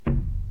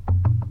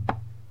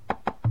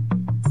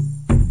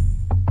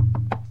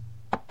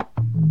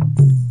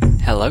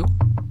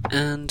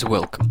and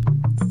welcome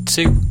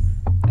to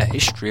A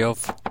History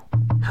of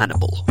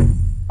Hannibal,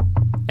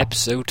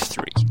 Episode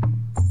 3,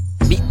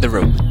 Meet the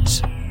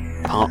Romans,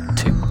 Part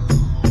 2.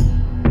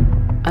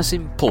 As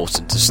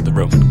important as the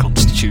Roman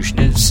constitution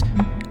is,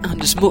 and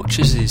as much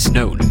as is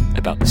known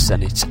about the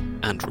Senate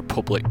and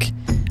Republic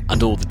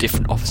and all the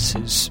different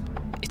offices,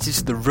 it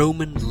is the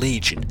Roman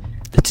legion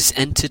that has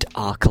entered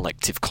our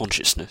collective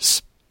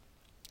consciousness.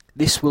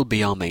 This will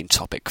be our main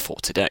topic for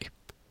today.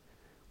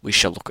 We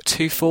shall look at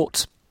who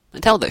fought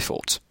and how they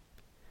fought.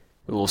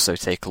 We'll also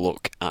take a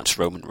look at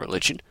Roman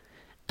religion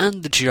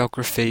and the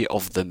geography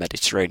of the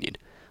Mediterranean,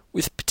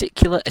 with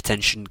particular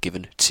attention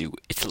given to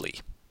Italy.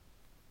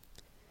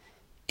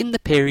 In the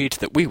period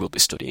that we will be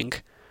studying,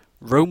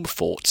 Rome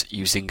fought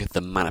using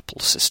the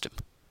maniple system.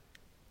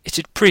 It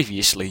had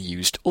previously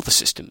used other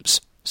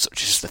systems,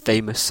 such as the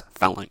famous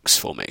phalanx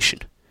formation,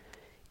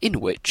 in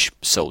which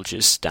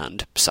soldiers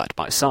stand side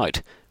by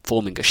side,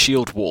 forming a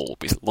shield wall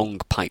with long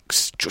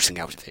pikes jutting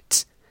out of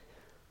it.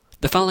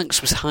 The phalanx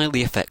was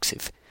highly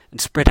effective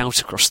and spread out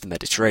across the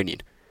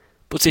Mediterranean,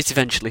 but it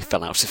eventually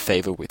fell out of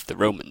favour with the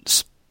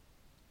Romans.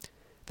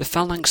 The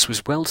phalanx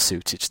was well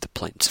suited to the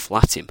plains of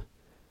Latium,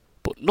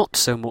 but not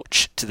so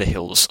much to the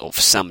hills of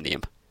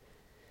Samnium.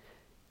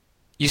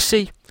 You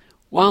see,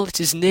 while it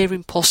is near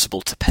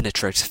impossible to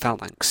penetrate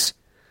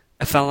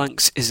a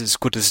phalanx is as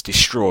good as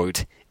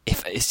destroyed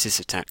if it is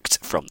attacked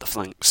from the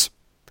flanks.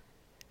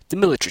 The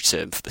military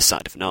term for the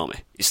side of an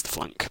army is the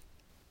flank,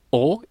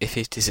 or if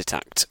it is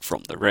attacked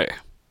from the rear.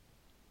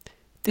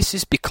 This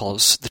is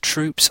because the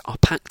troops are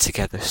packed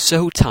together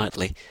so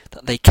tightly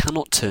that they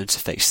cannot turn to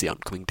face the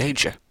oncoming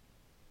danger.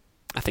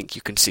 I think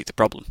you can see the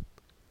problem.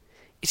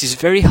 It is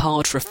very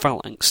hard for a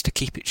phalanx to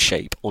keep its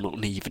shape on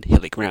uneven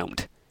hilly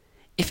ground.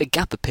 If a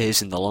gap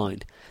appears in the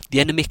line, the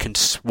enemy can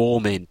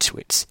swarm into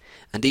it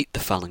and eat the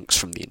phalanx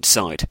from the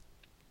inside.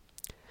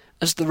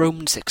 As the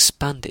Romans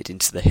expanded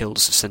into the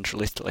hills of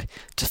central Italy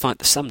to fight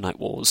the Samnite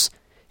Wars,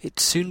 it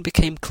soon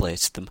became clear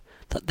to them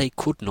that they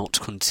could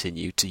not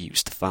continue to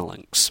use the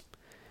phalanx,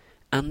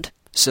 and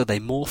so they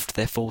morphed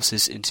their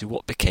forces into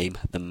what became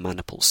the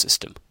maniple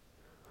system,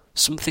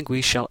 something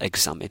we shall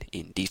examine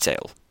in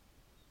detail.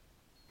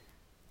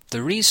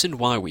 The reason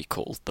why we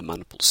call the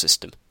maniple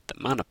system the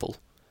maniple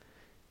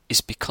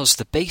is because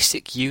the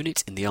basic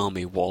unit in the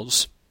army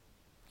was,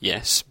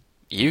 yes,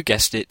 you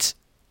guessed it,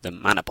 the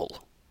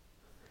maniple.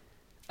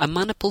 A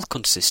maniple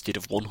consisted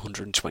of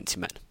 120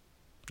 men,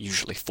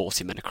 usually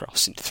 40 men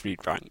across in 3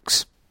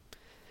 ranks.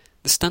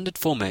 The standard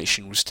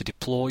formation was to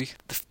deploy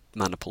the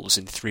maniples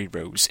in 3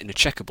 rows in a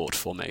checkerboard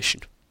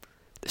formation,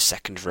 the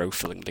second row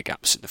filling the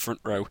gaps in the front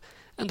row,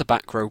 and the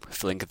back row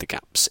filling the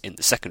gaps in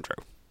the second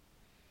row.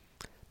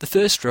 The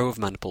first row of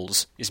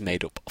maniples is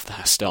made up of the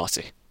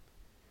hastati.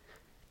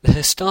 The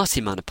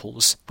hastati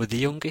maniples were the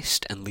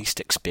youngest and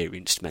least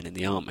experienced men in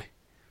the army.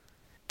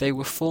 They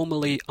were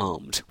formerly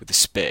armed with a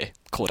spear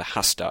called a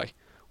hastai,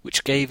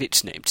 which gave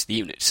its name to the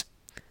unit.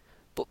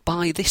 But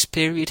by this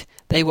period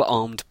they were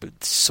armed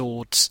with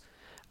swords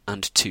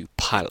and 2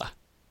 pila,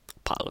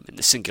 pilum in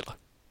the singular,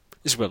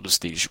 as well as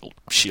the usual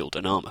shield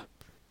and armour.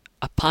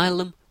 A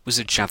pilum was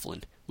a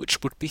javelin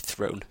which would be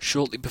thrown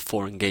shortly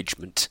before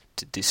engagement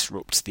to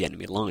disrupt the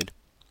enemy line.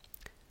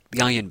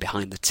 The iron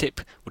behind the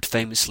tip would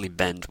famously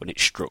bend when it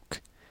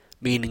struck,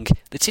 meaning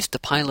that if the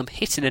pilum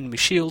hit an enemy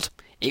shield,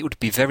 it would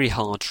be very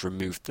hard to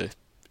remove the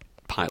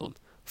pilum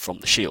from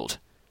the shield,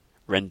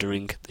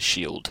 rendering the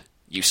shield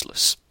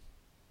useless.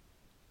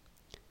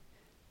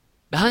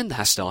 Behind the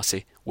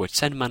hastati were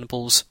 10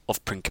 maniples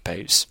of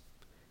principes.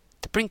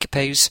 The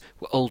principes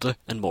were older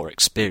and more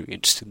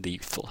experienced than the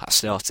youthful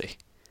hastati.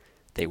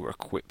 They were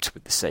equipped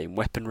with the same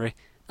weaponry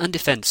and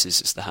defences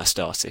as the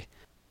hastati,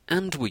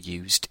 and were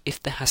used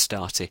if the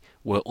hastati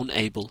were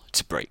unable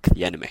to break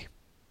the enemy.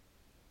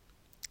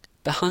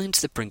 Behind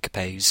the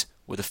principes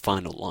were the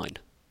final line,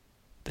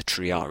 the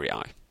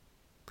triarii.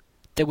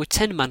 There were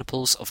 10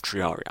 maniples of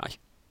triarii,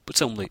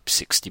 but only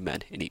 60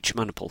 men in each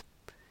maniple.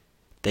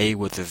 They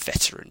were the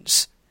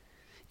veterans.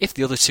 If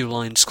the other 2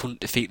 lines couldn't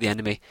defeat the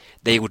enemy,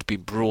 they would be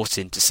brought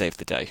in to save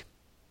the day.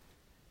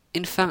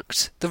 In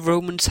fact, the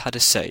Romans had a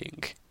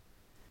saying,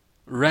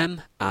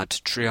 Rem ad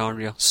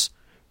triarios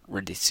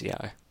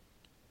reditio.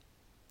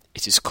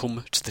 It has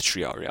come to the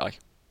triarii,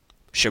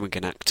 showing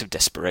an act of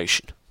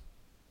desperation.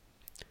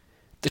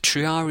 The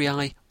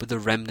triarii were the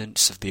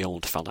remnants of the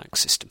old phalanx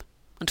system,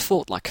 and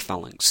fought like a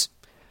phalanx,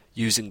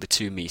 using the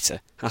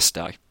 2-metre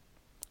hastai.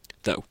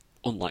 Though,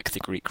 unlike the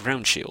Greek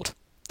round shield,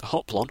 the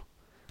hoplon,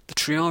 the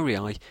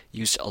triarii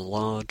used a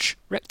large,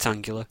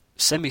 rectangular,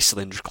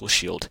 semi-cylindrical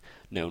shield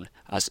known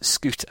as a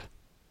scuta,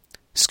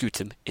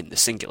 scutum in the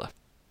singular.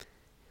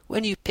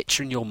 When you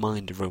picture in your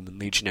mind a Roman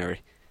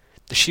legionary,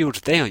 the shield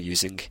they are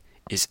using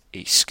is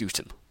a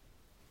scutum.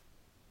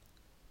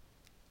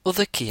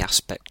 Other key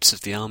aspects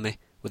of the army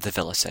were the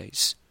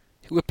velites,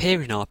 who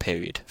appear in our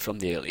period from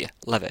the earlier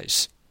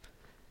leves.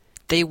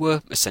 They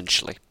were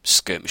essentially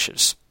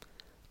skirmishers,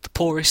 the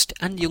poorest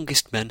and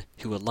youngest men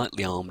who were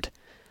lightly armed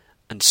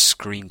and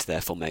screened their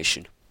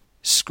formation.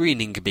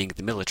 screening being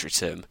the military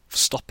term for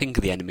stopping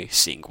the enemy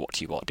seeing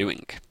what you are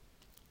doing.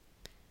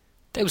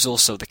 There was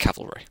also the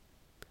cavalry.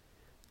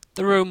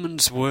 The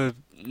Romans were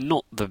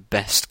not the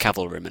best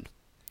cavalrymen,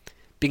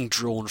 being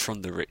drawn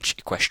from the rich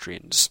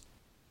equestrians.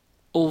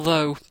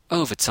 Although,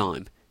 over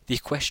time, the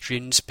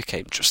equestrians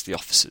became just the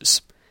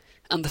officers,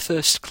 and the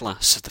first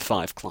class of the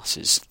 5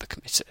 classes of the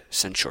Comitia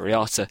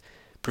Centuriata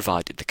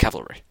provided the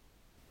cavalry.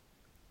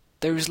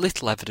 There is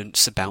little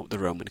evidence about the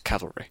Roman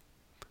cavalry,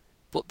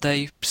 but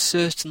they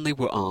certainly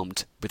were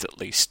armed with at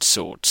least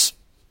swords.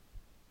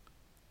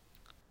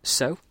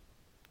 So,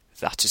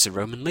 that is a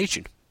Roman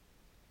legion.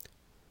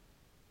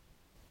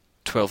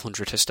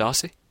 1200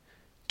 Hastati,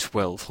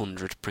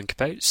 1200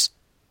 Principes,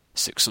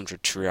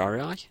 600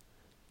 Triarii,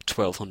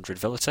 1200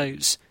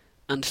 Velites,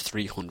 and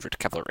 300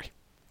 cavalry.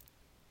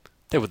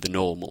 They were the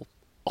normal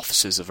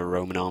officers of a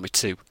Roman army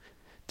too,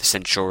 the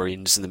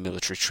centurions and the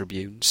military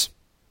tribunes.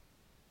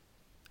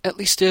 At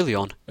least early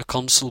on, a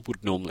consul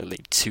would normally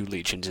lead 2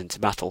 legions into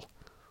battle,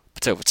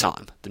 but over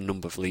time the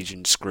number of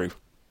legions grew.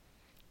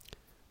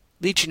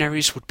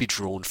 Legionaries would be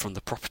drawn from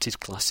the propertied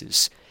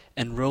classes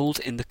enrolled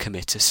in the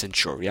Comitia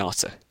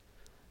Centuriata,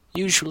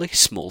 usually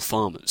small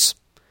farmers,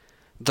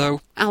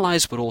 though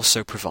allies would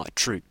also provide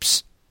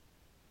troops.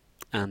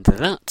 And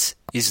that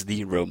is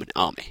the Roman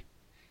army.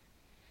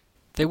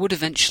 There would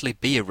eventually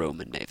be a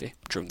Roman navy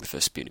during the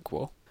First Punic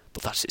War,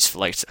 but that is for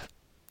later.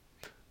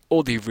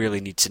 All you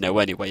really need to know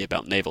anyway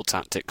about naval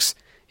tactics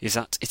is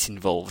that it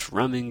involved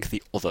ramming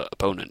the other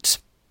opponent,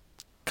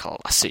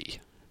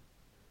 Colossi.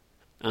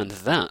 And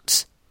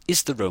that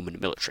is the Roman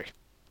military.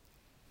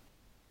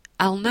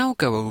 I'll now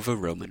go over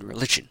Roman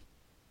religion.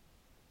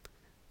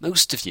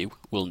 Most of you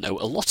will know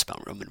a lot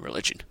about Roman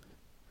religion.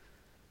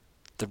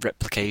 The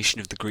replication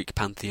of the Greek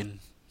pantheon,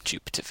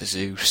 Jupiter for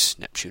Zeus,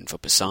 Neptune for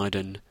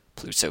Poseidon,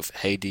 Pluto for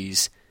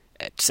Hades,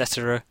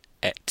 etc.,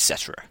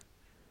 etc.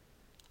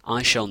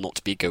 I shall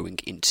not be going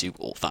into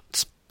all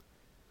that.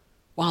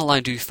 While I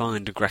do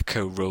find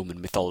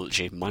Greco-Roman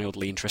mythology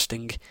mildly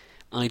interesting,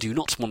 I do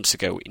not want to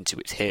go into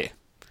it here.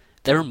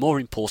 There are more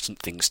important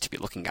things to be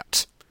looking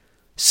at.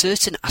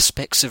 Certain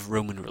aspects of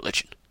Roman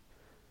religion.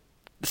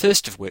 The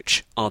first of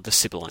which are the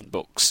Sibylline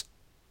books.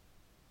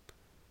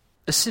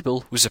 A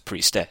Sibyl was a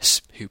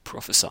priestess who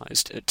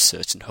prophesied at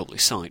certain holy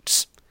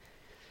sites.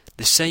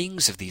 The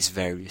sayings of these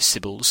various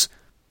Sibyls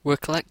were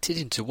collected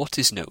into what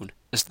is known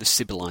as the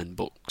Sibylline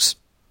books.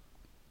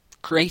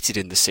 Created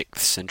in the 6th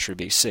century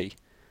BC,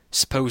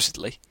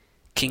 supposedly,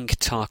 King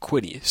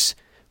Tarquinius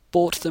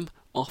bought them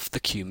off the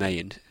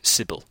Cumaean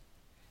Sibyl.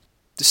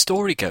 The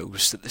story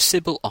goes that the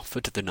Sibyl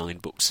offered the 9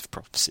 books of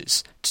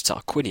prophecies to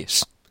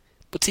Tarquinius,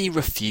 but he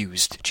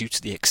refused due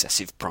to the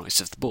excessive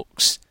price of the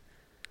books.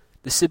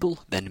 The Sibyl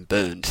then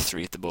burned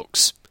 3 of the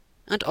books,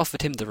 and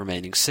offered him the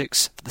remaining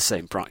 6 for the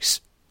same price.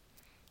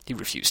 He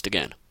refused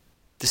again.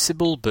 The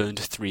Sibyl burned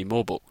 3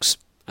 more books,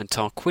 and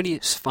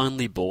Tarquinius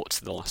finally bought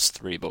the last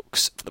 3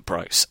 books for the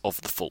price of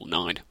the full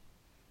 9.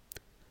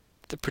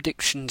 The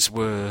predictions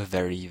were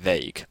very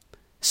vague,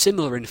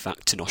 similar in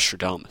fact to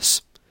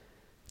Nostradamus.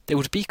 They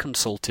would be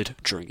consulted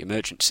during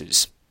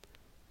emergencies,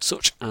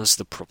 such as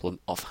the problem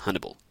of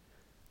Hannibal,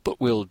 but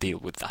we'll deal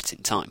with that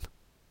in time.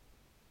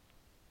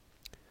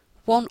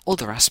 One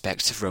other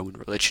aspect of Roman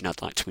religion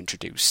I'd like to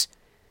introduce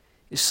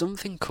is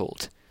something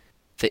called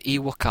the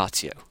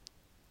evocatio.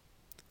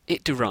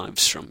 It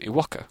derives from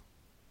evoco,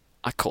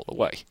 I call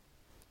away,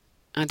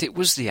 and it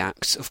was the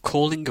act of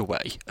calling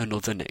away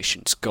another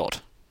nation's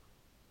god.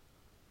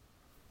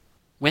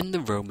 When the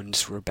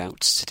Romans were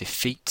about to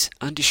defeat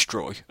and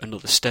destroy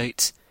another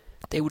state,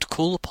 they would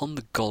call upon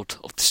the god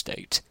of the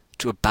state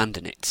to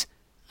abandon it,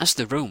 as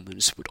the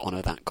Romans would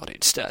honour that god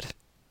instead.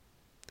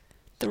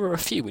 There are a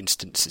few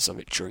instances of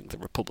it during the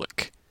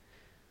Republic.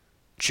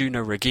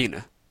 Juno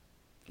Regina,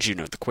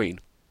 Juno the Queen,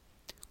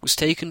 was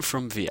taken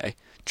from Veii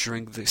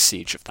during the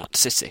siege of that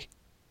city.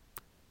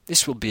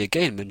 This will be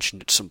again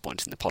mentioned at some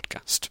point in the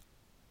podcast,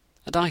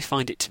 and I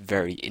find it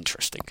very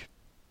interesting.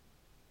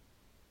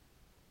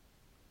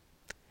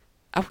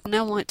 I would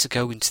now like to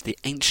go into the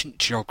ancient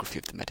geography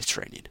of the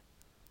Mediterranean.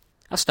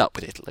 I'll start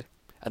with Italy,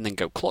 and then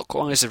go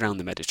clockwise around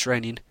the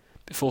Mediterranean,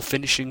 before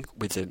finishing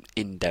with an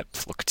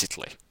in-depth look at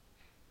Italy.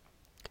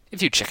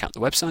 If you check out the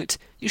website,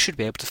 you should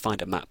be able to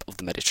find a map of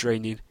the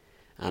Mediterranean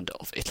and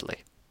of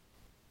Italy.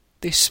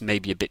 This may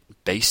be a bit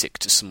basic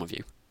to some of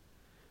you,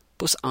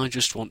 but I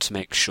just want to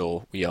make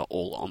sure we are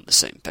all on the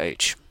same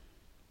page.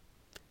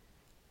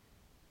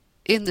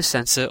 In the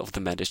centre of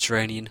the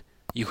Mediterranean,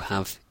 you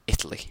have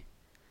Italy,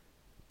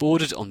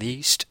 bordered on the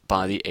east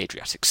by the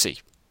Adriatic Sea.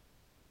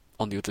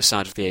 On the other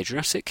side of the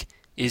Adriatic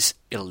is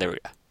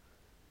Illyria.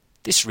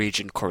 This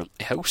region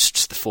currently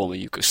hosts the former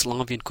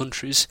Yugoslavian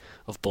countries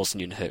of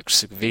Bosnia and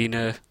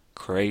Herzegovina,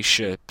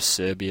 Croatia,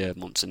 Serbia,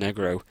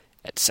 Montenegro,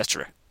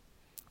 etc.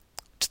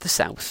 To the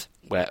south,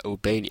 where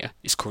Albania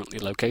is currently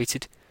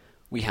located,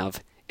 we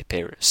have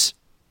Epirus.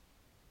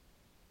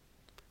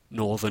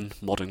 Northern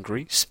modern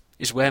Greece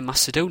is where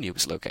Macedonia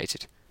was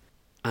located,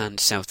 and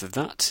south of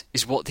that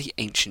is what the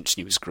ancients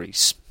knew as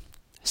Greece,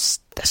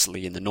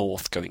 Thessaly in the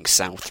north, going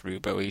south through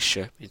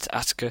Boeotia into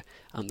Attica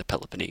and the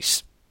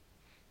Peloponnese.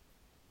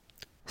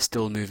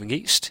 Still moving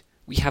east,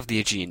 we have the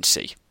Aegean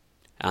Sea,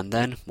 and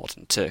then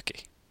modern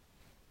Turkey.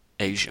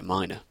 Asia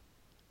Minor.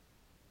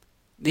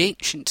 The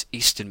ancient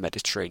Eastern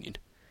Mediterranean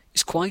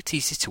is quite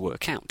easy to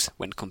work out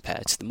when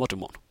compared to the modern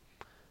one,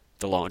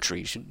 the large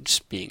regions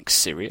being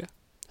Syria,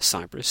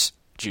 Cyprus,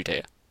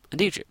 Judea,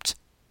 and Egypt,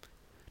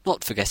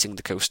 not forgetting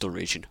the coastal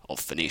region of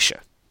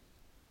Phoenicia.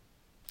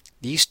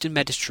 The Eastern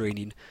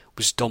Mediterranean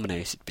was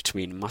dominated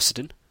between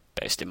Macedon,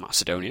 based in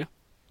Macedonia,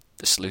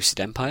 the Seleucid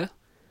Empire,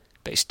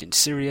 based in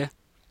Syria,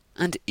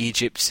 and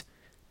Egypt,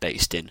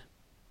 based in,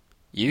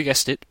 you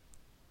guessed it,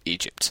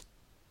 Egypt.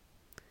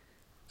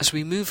 As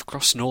we move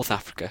across North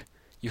Africa,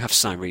 you have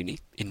Cyrene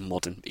in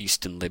modern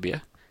eastern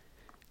Libya.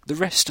 The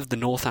rest of the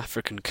North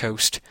African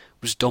coast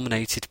was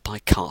dominated by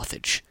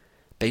Carthage,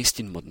 based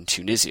in modern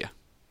Tunisia.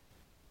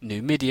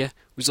 Numidia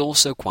was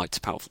also quite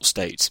a powerful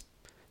state,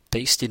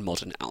 based in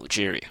modern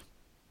Algeria.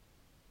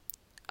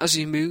 As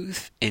you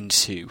move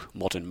into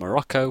modern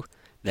Morocco,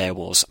 there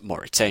was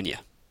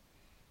Mauritania.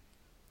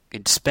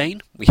 In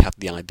Spain, we have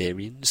the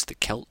Iberians, the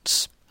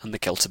Celts, and the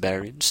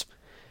Celtiberians,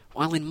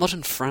 while in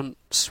modern France,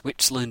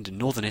 Switzerland, and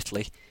northern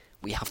Italy,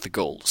 we have the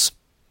Gauls.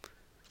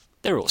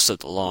 There are also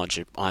the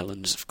larger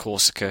islands of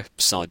Corsica,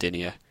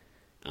 Sardinia,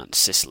 and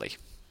Sicily.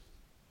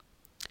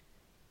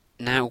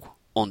 Now,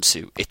 on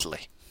to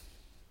Italy.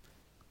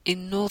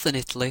 In northern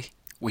Italy,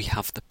 we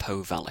have the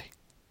Po Valley.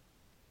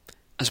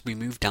 As we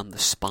move down the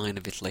spine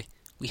of Italy,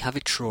 we have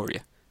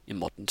Etruria in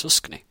modern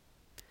Tuscany.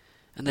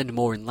 And then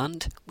more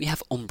inland, we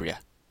have Umbria,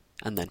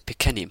 and then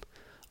Picenium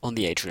on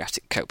the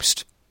Adriatic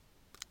coast.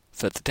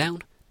 Further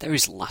down, there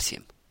is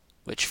Latium,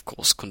 which of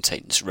course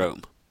contains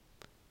Rome.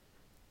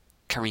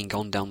 Carrying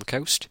on down the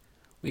coast,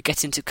 we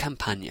get into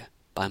Campania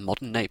by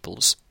modern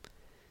Naples,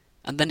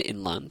 and then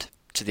inland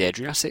to the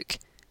Adriatic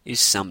is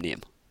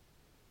Samnium.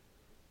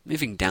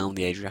 Moving down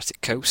the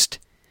Adriatic coast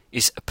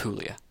is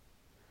Apulia,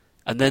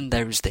 and then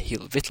there is the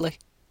heel of Italy,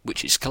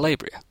 which is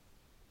Calabria.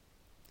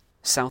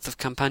 South of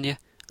Campania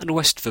and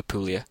west of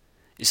Apulia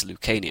is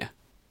Lucania,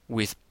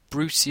 with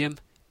Bruttium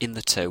in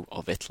the toe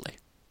of Italy.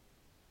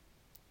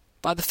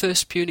 By the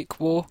First Punic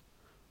War,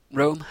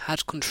 Rome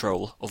had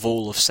control of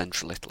all of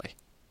central Italy,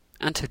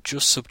 and had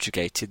just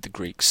subjugated the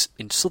Greeks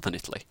in southern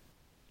Italy,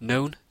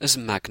 known as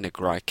Magna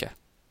Graecia.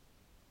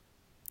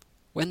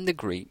 When the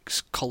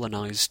Greeks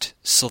colonised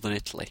southern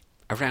Italy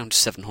around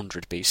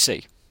 700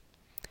 BC,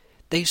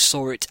 they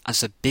saw it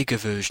as a bigger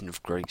version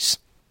of Greece.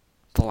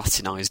 The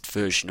Latinised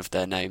version of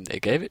their name they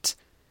gave it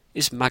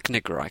is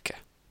Magna Graecia,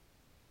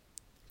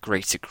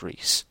 Greater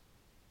Greece.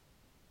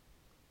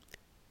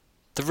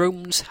 The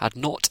Romans had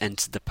not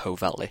entered the Po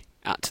Valley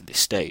at this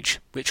stage,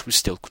 which was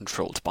still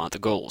controlled by the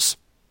Gauls.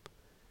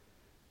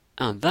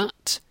 And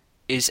that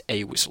is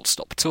a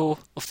whistle-stop tour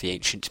of the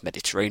ancient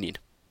Mediterranean.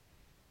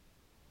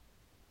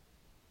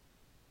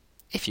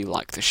 If you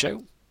like the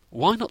show,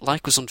 why not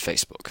like us on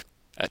Facebook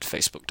at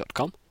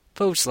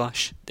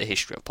facebook.com/The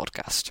History of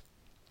Podcast.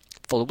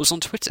 Follow us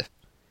on Twitter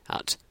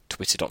at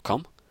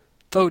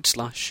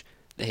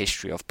twitter.com/The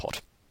History of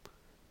Pod.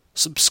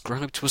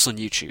 Subscribe to us on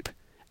YouTube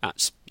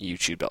at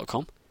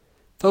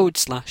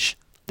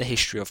youtube.com/The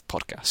History of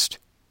Podcast.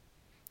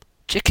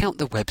 Check out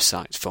the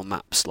website for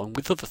maps along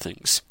with other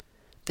things,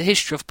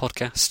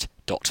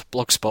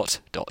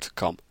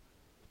 thehistoryofpodcast.blogspot.com.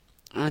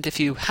 And if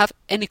you have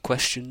any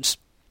questions,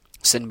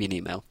 send me an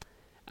email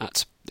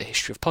at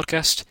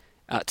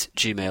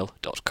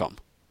thehistoryofpodcast@gmail.com.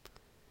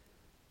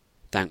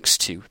 Thanks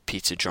to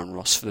Peter John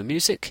Ross for the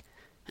music,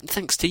 and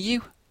thanks to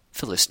you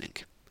for listening.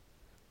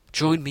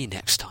 Join me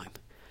next time,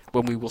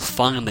 when we will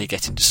finally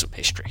get into some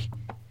history.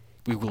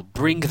 We will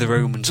bring the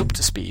Romans up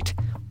to speed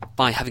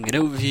by having an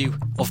overview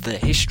of their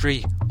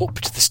history up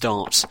to the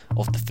start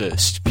of the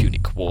First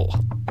Punic War.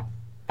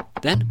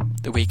 Then,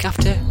 the week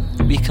after,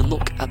 we can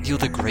look at the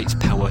other great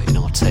power in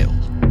our tale,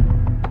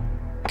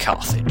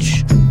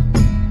 Carthage.